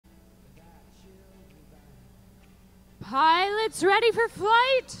Pilots ready for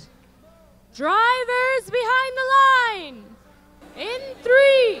flight. Drivers behind the line. In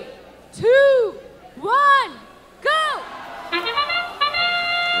 3, 2, 1, go!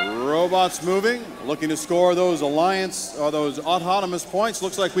 Robots moving, looking to score those alliance or those autonomous points.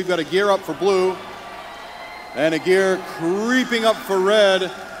 Looks like we've got a gear up for blue and a gear creeping up for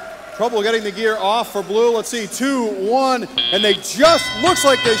red. Trouble getting the gear off for blue. Let's see, 2, 1, and they just, looks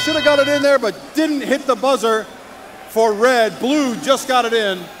like they should have got it in there, but didn't hit the buzzer for red. Blue just got it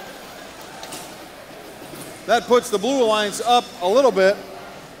in. That puts the Blue Alliance up a little bit.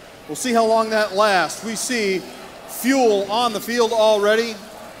 We'll see how long that lasts. We see fuel on the field already.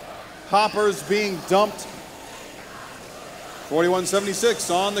 Hoppers being dumped. 4176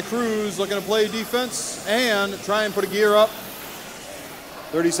 on the cruise, looking to play defense and try and put a gear up.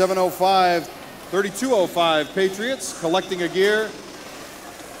 3705, 3205 Patriots collecting a gear.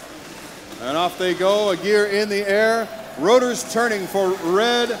 And off they go, a gear in the air. Rotors turning for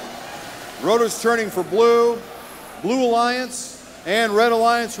red. Rotors turning for blue. Blue Alliance and Red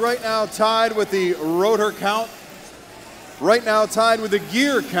Alliance right now tied with the rotor count. Right now tied with the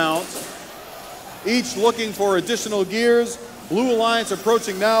gear count. Each looking for additional gears. Blue Alliance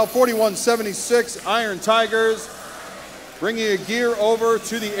approaching now, 4176 Iron Tigers. Bringing a gear over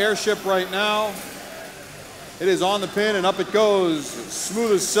to the airship right now. It is on the pin and up it goes,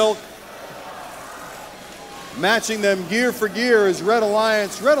 smooth as silk. Matching them gear for gear is Red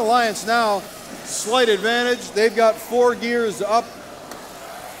Alliance. Red Alliance now, slight advantage. They've got 4 gears up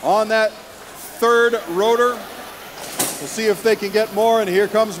on that third rotor. We'll see if they can get more, and here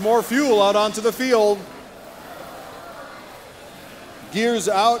comes more fuel out onto the field. Gears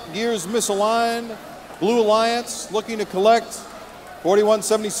out, gears misaligned. Blue Alliance looking to collect.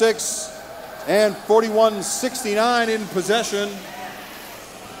 4176 and 4169 in possession.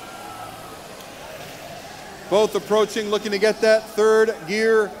 Both approaching, looking to get that third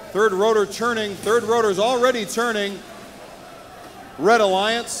gear, third rotor turning. Third rotor's already turning. Red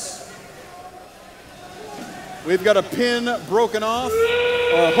Alliance. We've got a pin broken off,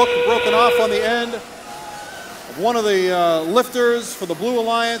 or a hook broken off on the end of one of the lifters for the Blue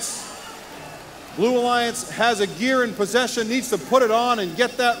Alliance. Blue Alliance has a gear in possession, needs to put it on and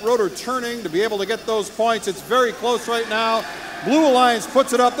get that rotor turning to be able to get those points. It's very close right now. Blue Alliance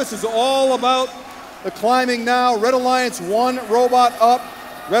puts it up. This is all about the climbing now. Red Alliance, 1 robot up.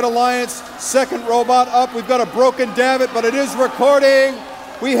 Red Alliance, 2nd robot up. We've got a broken davit, but it is recording.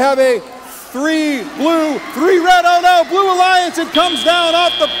 We have a 3 blue, 3 red. Oh no, Blue Alliance, it comes down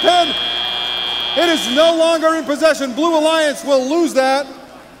off the pin. It is no longer in possession. Blue Alliance will lose that.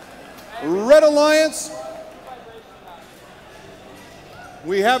 Red Alliance,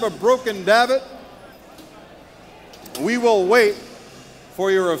 we have a broken davit. We will wait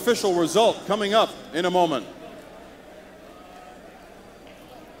for your official result coming up in a moment.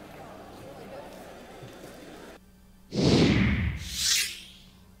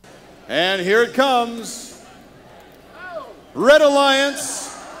 And here it comes. Red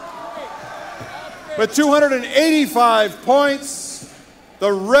Alliance with 285 points.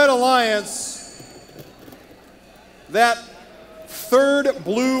 The Red Alliance, that third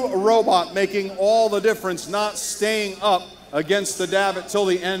blue robot making all the difference, not staying up against the davit till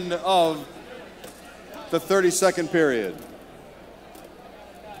the end of the 30-second period.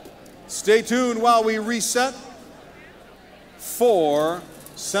 Stay tuned while we reset for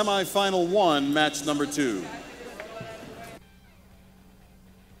semifinal 1, match number 2.